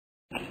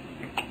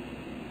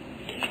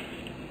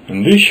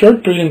In this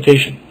short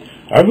presentation,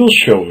 I will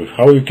show you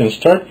how you can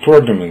start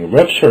programming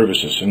web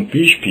services in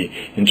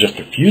PHP in just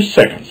a few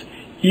seconds,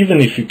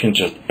 even if you can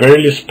just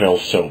barely spell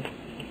soap.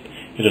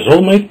 It is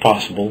all made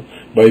possible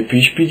by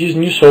PHP's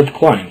NuSoap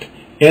client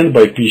and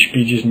by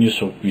PHP's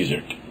NuSoap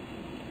wizard.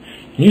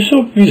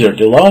 NuSoap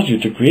wizard allows you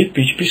to create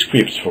PHP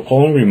scripts for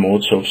calling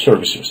remote soap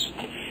services.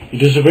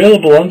 It is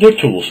available under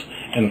Tools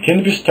and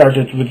can be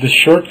started with the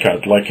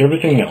shortcut like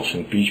everything else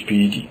in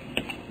PHP.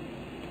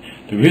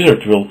 The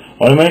wizard will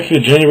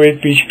automatically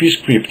generate PHP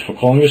script for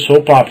calling a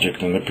SOAP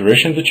object and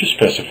operation that you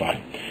specify,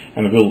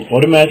 and will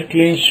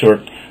automatically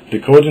insert the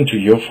code into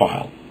your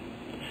file.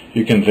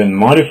 You can then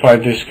modify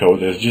this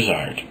code as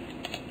desired.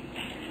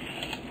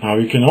 Now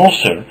you can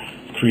also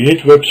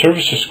create web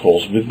services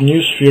calls with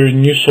NuSphere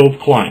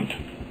NuSoap client.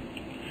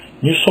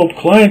 NuSoap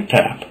client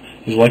tab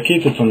is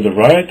located on the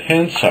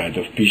right-hand side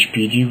of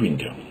PHP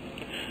window.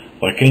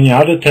 Like any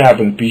other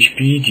tab in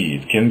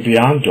PHP, it can be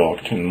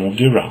undocked and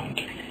moved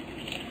around.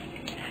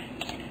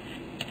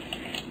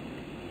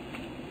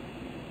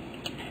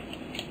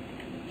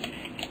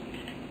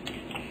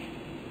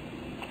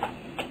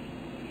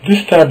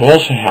 This tab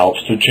also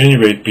helps to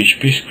generate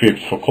PHP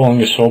script for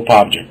calling a SOAP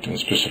object and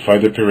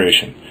specified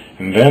operation,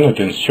 and then it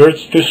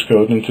inserts this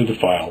code into the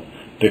file.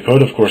 The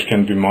code, of course,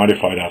 can be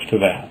modified after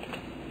that.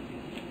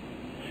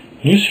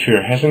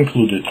 NuSphere has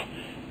included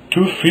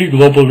two free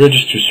global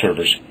registry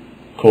servers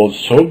called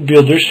SOAP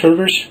Builder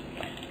servers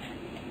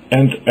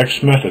and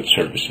XMethod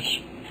services.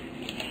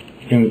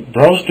 You can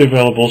browse the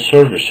available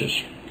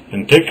services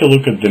and take a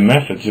look at the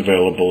methods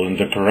available and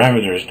the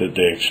parameters that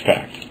they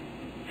expect.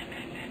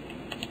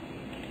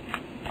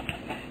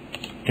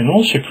 You can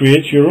also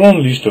create your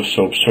own list of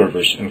SOAP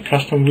servers and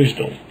custom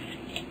WSDL.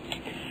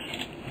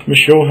 Let me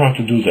show how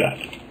to do that.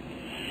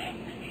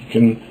 You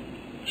can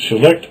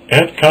select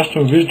Add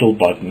Custom WSDL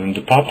button in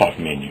the pop-up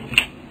menu.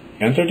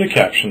 Enter the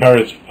caption.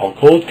 I'll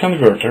call it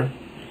Converter,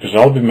 because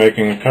I'll be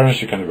making a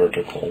currency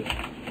converter call.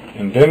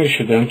 And then you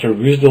should enter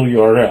WSDL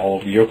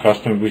URL of your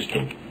custom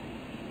WSDL.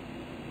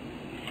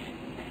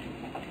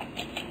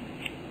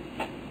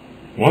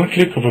 One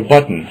click of a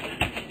button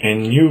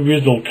and new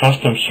WSDL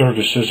custom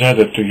service is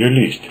added to your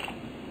list.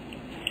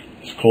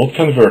 It's called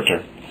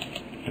Converter,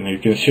 and you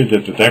can see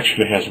that it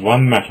actually has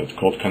one method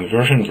called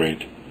conversion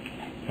rate,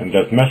 and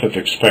that method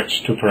expects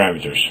two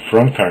parameters,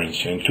 from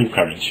currency and to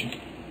currency.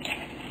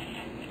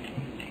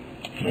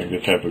 Make the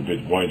tab a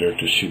bit wider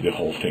to see the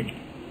whole thing.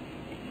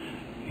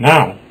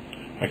 Now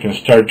I can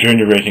start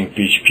generating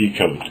PHP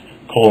code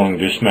calling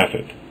this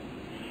method.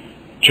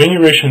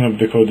 Generation of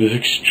the code is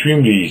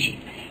extremely easy.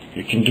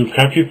 You can do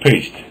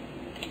copy-paste.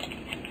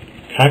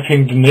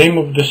 Copying the name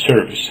of the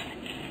service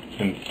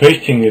and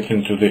pasting it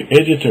into the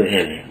editor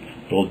area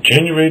will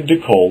generate the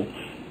call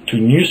to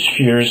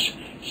NuSphere's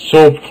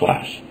SOAP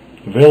class,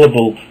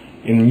 available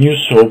in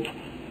NuSoap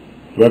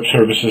Web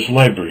Services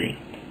Library,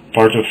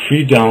 part of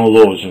free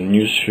downloads on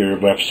NuSphere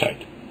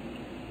website.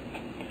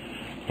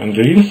 When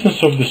the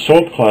instance of the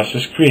SOAP class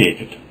is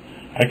created,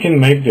 I can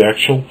make the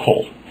actual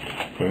call,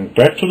 going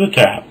back to the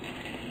tab,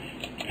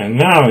 and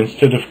now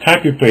instead of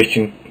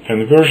copy-pasting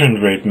conversion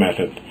rate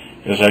method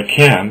as I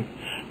can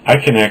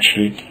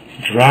actually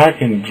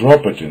drag and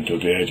drop it into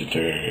the editor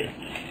area,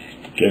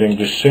 getting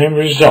the same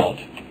result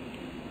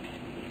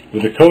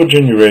with the code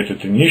generated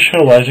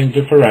initializing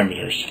the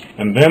parameters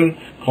and then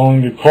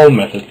calling the call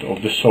method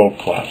of the SOAP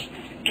class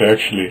to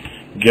actually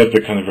get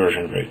the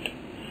conversion rate.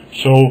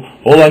 So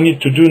all I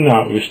need to do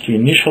now is to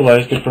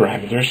initialize the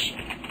parameters.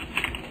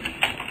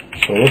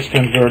 So let's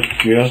convert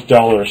US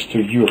dollars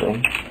to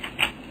euro,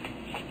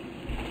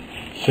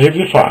 save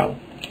the file,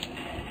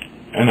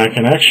 and I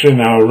can actually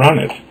now run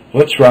it.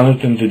 Let's run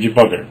it in the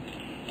debugger.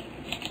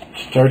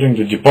 Starting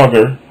the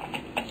debugger,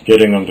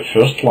 getting on the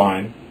first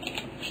line,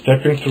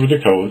 stepping through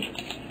the code.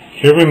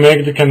 Here we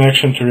make the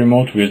connection to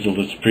remote WSDL.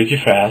 It's pretty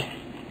fast.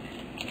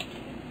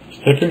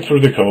 Stepping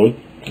through the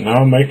code,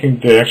 now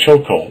making the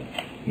actual call.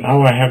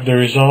 Now I have the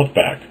result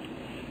back.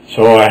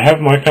 So I have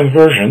my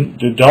conversion.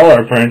 The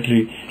dollar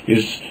apparently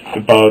is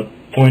about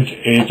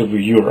 0.8 of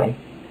a euro.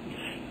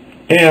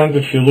 And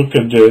if you look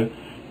at the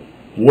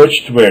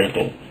watched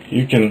variable,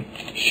 you can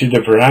see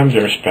the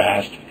parameters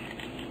passed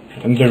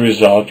and the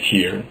result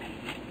here.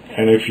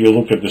 And if you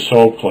look at the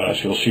SOAP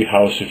class, you'll see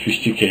how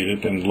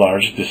sophisticated and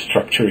large the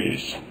structure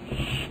is.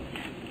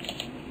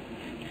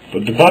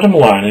 But the bottom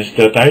line is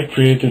that I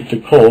created the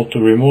call to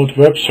remote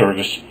web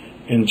service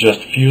in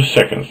just a few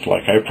seconds,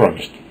 like I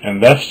promised. And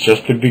that's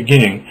just the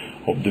beginning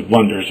of the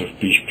wonders of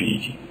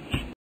PHP.